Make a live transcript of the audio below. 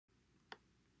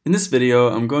In this video,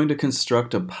 I'm going to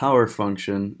construct a power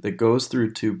function that goes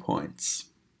through 2 points.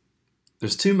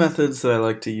 There's 2 methods that I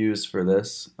like to use for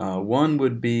this. One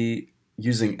would be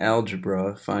using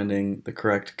algebra, finding the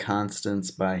correct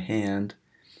constants by hand.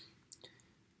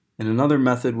 And another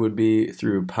method would be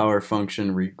through power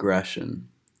function regression.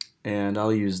 And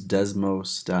I'll use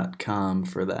Desmos.com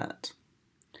for that.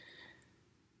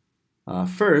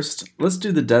 First, let's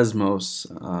do the Desmos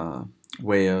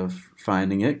way of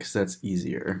finding it because that's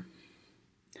easier.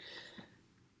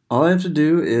 All I have to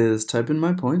do is type in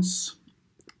my points,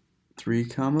 3,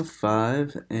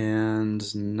 5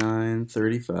 and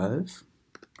 935.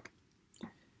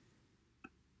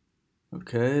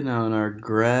 Okay, now in our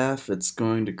graph it's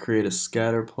going to create a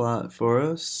scatter plot for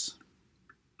us.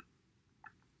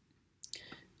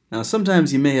 Now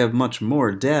sometimes you may have much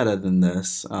more data than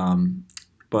this,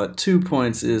 but 2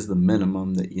 points is the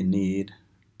minimum that you need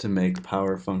to make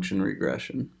power function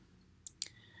regression.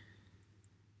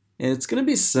 And it's going to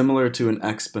be similar to an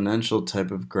exponential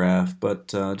type of graph, but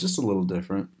just a little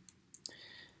different.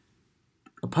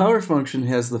 A power function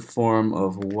has the form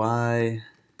of y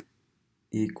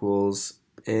equals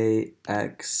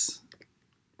ax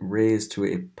raised to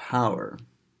a power,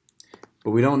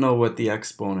 but we don't know what the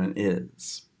exponent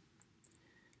is.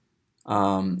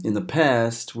 In the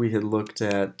past, we had looked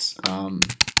at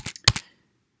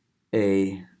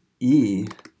a e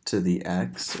to the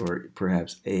x, or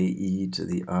perhaps ae to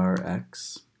the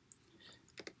rx.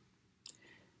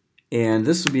 And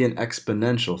this would be an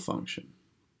exponential function.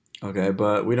 Okay,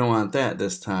 but we don't want that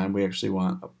this time. We actually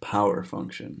want a power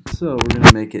function. So we're going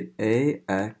to make it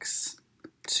ax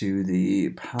to the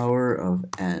power of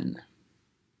n.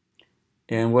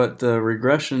 And what the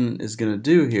regression is going to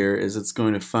do here is it's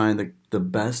going to find the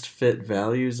best fit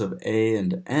values of a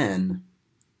and n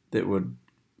that would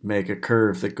make a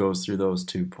curve that goes through those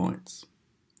 2 points.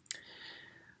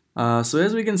 So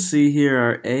as we can see here,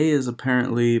 our a is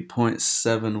apparently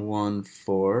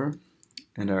 0.714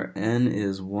 and our n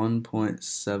is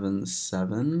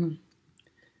 1.77.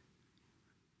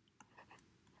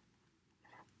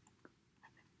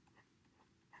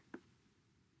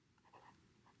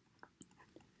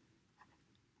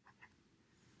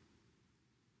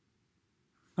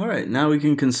 Alright, now we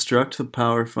can construct the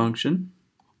power function.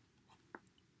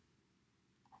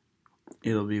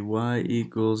 It'll be y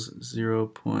equals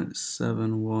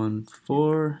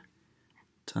 0.714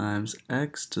 times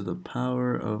x to the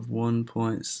power of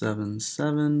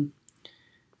 1.77.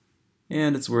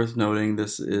 And it's worth noting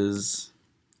this is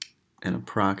an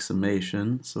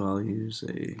approximation, so I'll use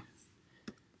a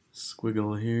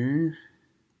squiggle here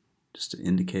just to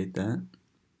indicate that.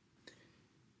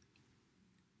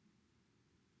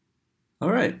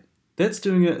 Alright, that's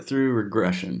doing it through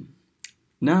regression.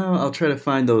 Now I'll try to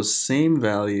find those same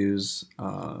values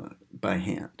by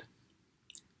hand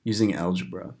using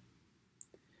algebra.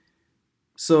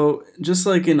 So just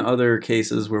like in other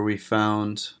cases where we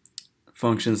found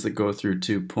functions that go through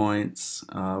 2 points,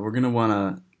 we're going to want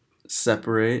to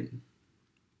separate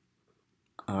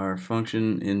our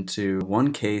function into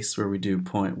one case where we do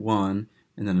point 1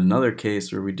 and then another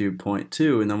case where we do point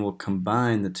 2, and then we'll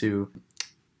combine the 2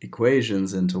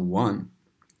 equations into one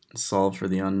and solve for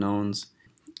the unknowns.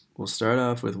 We'll start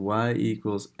off with y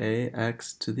equals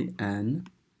ax to the n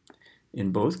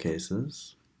in both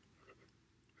cases.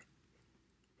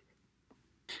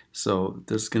 So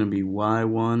this is going to be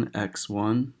y1,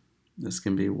 x1. This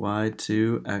can be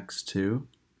y2, x2.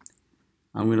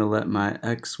 I'm going to let my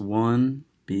x1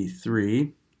 be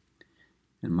 3,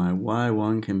 and my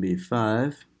y1 can be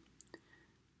 5.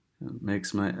 That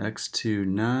makes my x2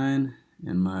 9,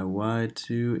 and my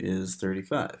y2 is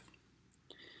 35.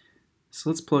 So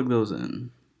let's plug those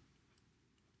in.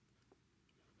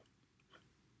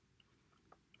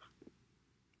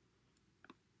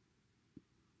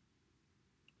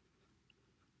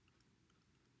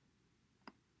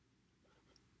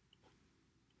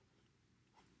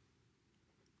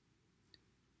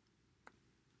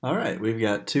 Alright, we've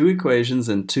got 2 equations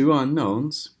and 2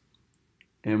 unknowns,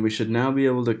 and we should now be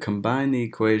able to combine the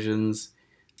equations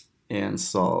and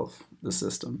solve the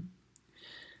system.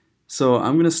 So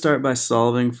I'm going to start by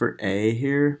solving for a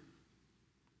here.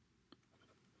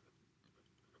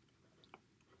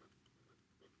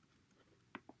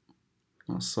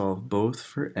 I'll solve both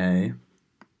for a.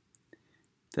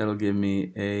 That'll give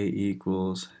me a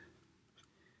equals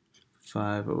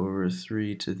 5 over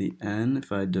 3 to the n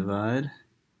if I divide.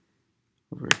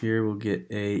 Over here we'll get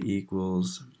a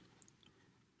equals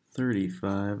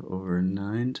 35 over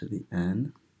 9 to the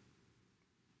n.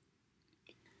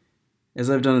 As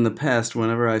I've done in the past,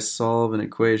 whenever I solve an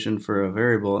equation for a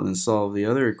variable and then solve the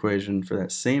other equation for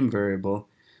that same variable,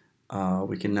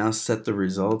 we can now set the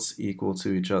results equal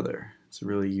to each other. It's a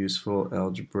really useful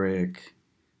algebraic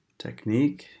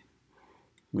technique.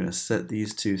 I'm going to set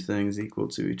these two things equal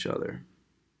to each other.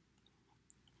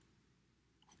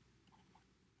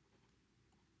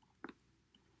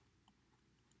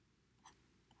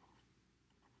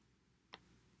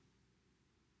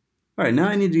 All right, now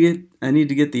I need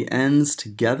to get the ends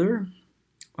together.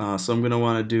 So I'm going to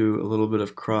want to do a little bit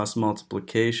of cross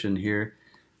multiplication here.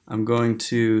 I'm going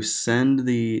to send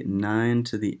the 9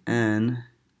 to the n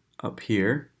up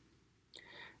here,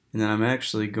 and then I'm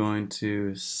actually going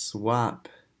to swap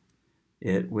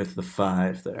it with the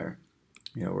 5 there.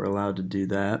 Yeah, we're allowed to do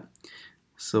that.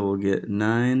 So we'll get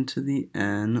 9 to the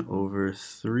n over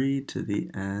 3 to the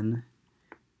n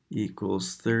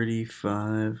equals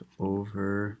 35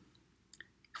 over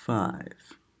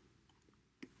 5.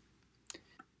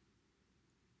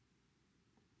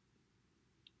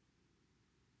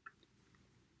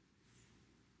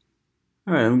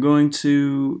 All right, I'm going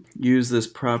to use this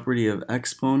property of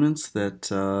exponents that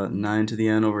 9 to the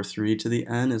n over 3 to the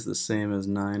n is the same as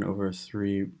 9 over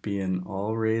 3 being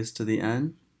all raised to the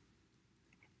n.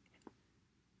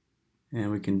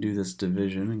 And we can do this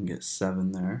division and get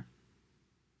 7 there.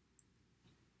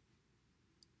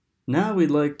 Now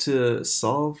we'd like to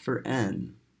solve for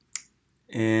n.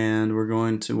 And we're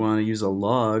going to want to use a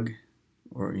log,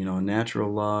 or a natural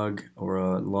log, or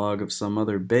a log of some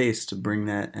other base to bring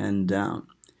that n down.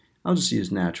 I'll just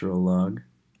use natural log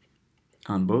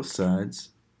on both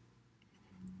sides.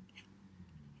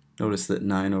 Notice that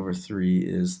 9 over 3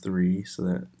 is 3, so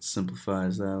that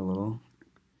simplifies that a little.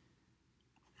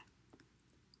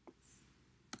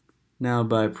 Now,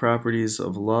 by properties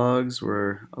of logs,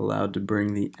 we're allowed to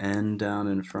bring the n down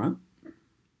in front.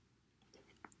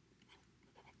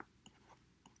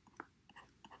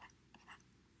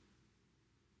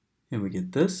 And we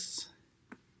get this.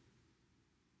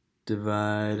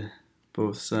 Divide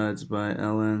both sides by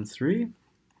ln3.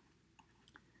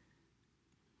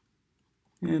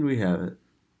 And we have it.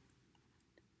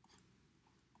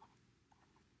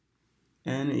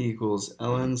 N equals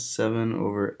ln 7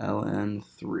 over ln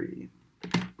 3.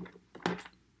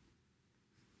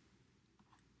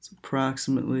 It's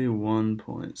approximately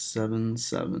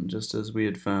 1.77, just as we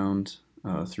had found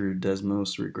through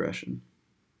Desmos regression.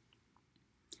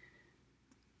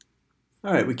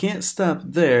 All right, we can't stop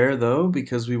there, though,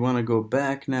 because we want to go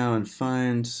back now and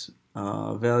find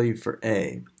a value for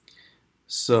a.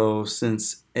 So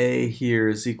since a here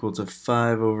is equal to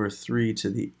 5 over 3 to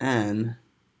the n,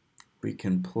 we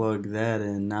can plug that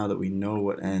in now that we know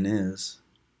what n is.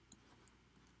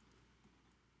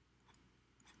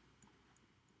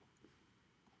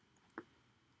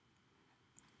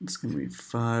 It's going to be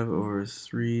 5 over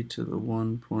 3 to the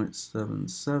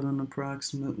 1.77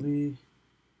 approximately.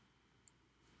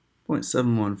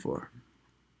 0.714.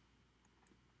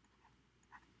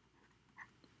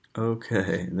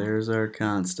 Okay, there's our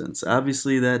constants.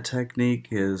 Obviously that technique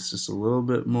is just a little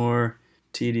bit more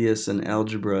tedious and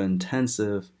algebra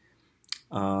intensive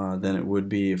than it would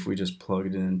be if we just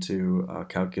plugged it into a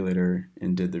calculator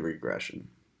and did the regression.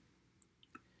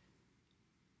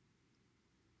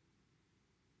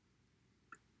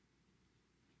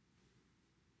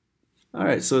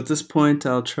 Alright, so at this point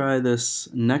I'll try this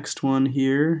next one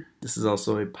here. This is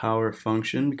also a power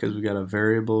function because we got a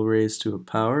variable raised to a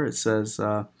power. It says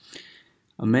a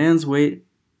man's weight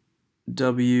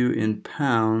W in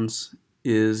pounds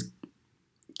is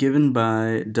given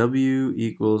by W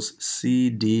equals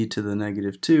CD to the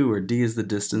 -2, where D is the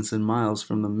distance in miles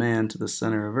from the man to the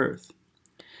center of Earth,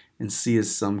 and C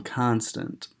is some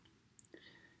constant.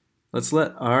 Let's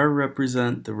let R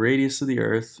represent the radius of the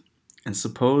Earth, and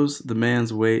suppose the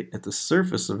man's weight at the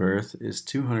surface of Earth is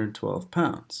 212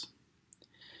 pounds.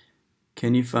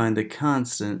 Can you find the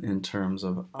constant in terms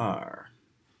of R?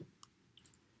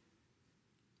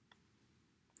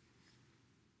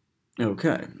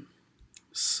 Okay,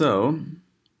 so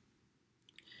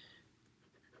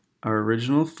our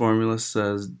original formula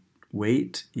says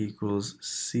weight equals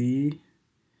C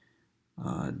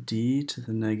D to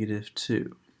the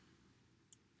 -2.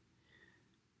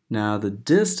 Now the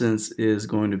distance is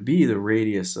going to be the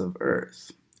radius of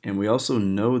Earth, and we also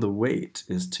know the weight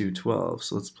is 212,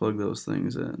 so let's plug those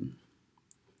things in.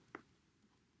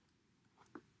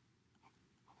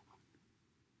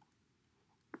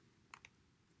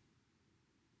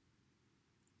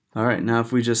 All right, now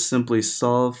if we just simply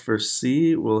solve for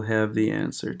C, we'll have the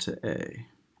answer to A.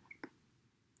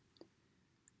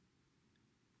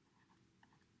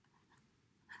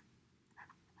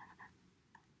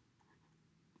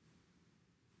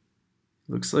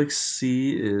 Looks like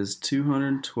C is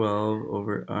 212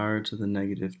 over r to the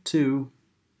negative 2,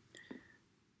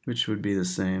 which would be the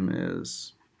same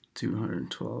as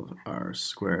 212r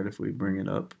squared if we bring it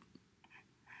up.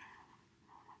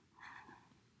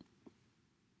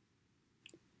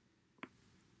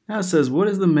 Now it says, what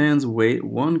is the man's weight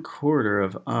 1/4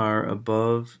 of r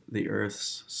above the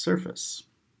Earth's surface?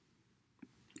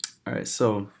 All right,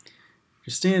 so if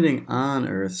you're standing on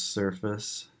Earth's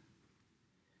surface,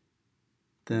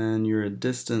 then you're a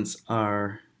distance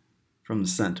r from the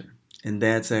center. And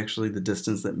that's actually the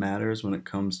distance that matters when it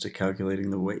comes to calculating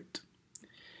the weight.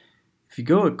 If you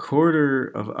go 1/4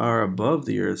 of r above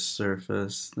the Earth's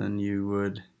surface, then you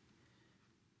would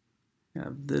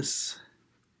have this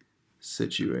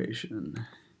situation.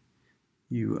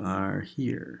 You are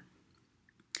here.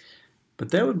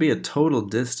 But that would be a total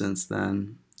distance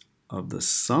then of the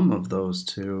sum of those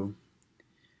two,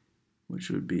 which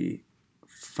would be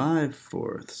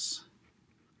 5/4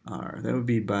 r. That would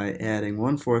be by adding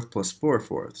 1/4 plus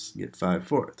 4/4, get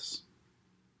 5/4.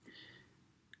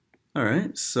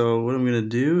 Alright, so what I'm going to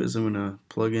do is I'm going to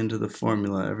plug into the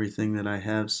formula everything that I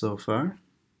have so far.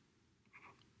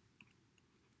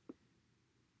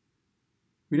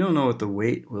 We don't know what the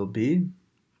weight will be,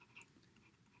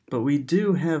 but we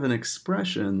do have an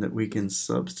expression that we can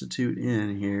substitute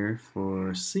in here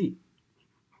for C.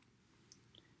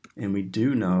 And we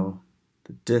do know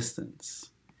the distance.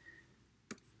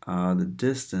 The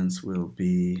distance will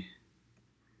be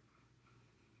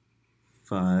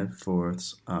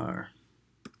 5/4 r.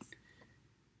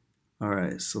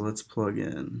 Alright, so let's plug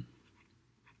in.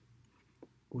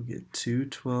 We'll get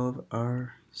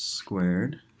 212r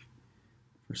squared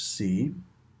for C.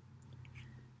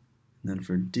 And then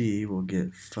for D, we'll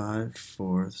get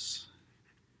 5/4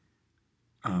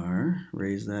 r.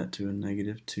 Raise that to a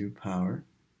negative 2 power.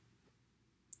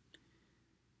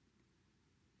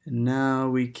 And now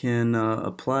we can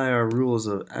apply our rules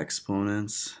of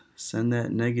exponents. Send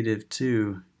that negative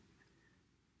 2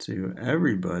 to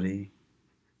everybody,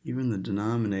 even the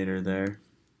denominator there.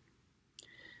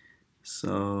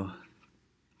 So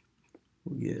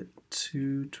we'll get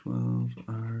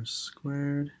 212r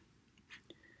squared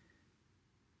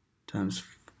times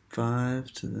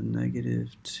 5 to the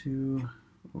negative 2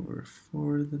 over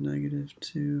 4 to the negative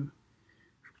 2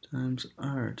 times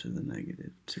r to the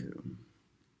negative 2.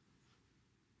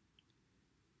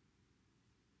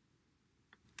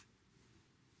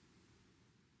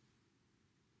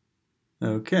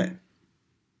 Okay,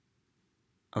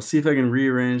 I'll see if I can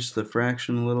rearrange the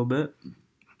fraction a little bit.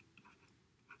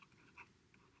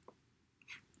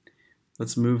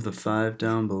 Let's move the 5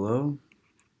 down below,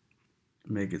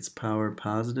 make its power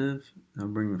positive. I'll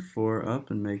bring the 4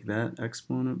 up and make that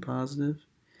exponent positive.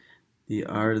 The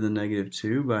r to the negative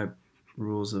 2 by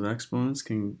rules of exponents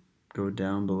can go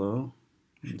down below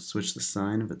and switch the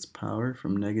sign of its power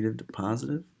from negative to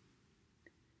positive.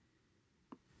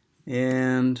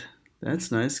 And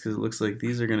that's nice because it looks like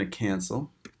these are going to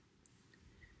cancel.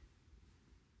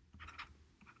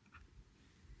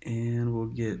 And we'll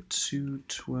get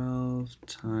 212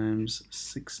 times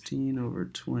 16 over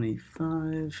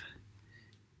 25.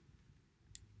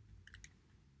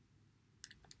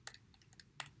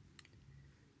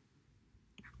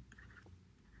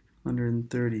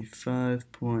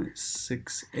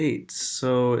 $135.68.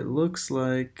 So it looks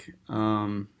like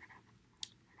the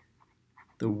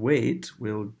weight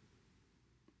will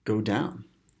go down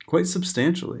quite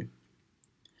substantially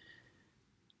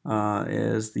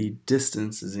as the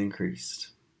distance is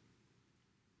increased.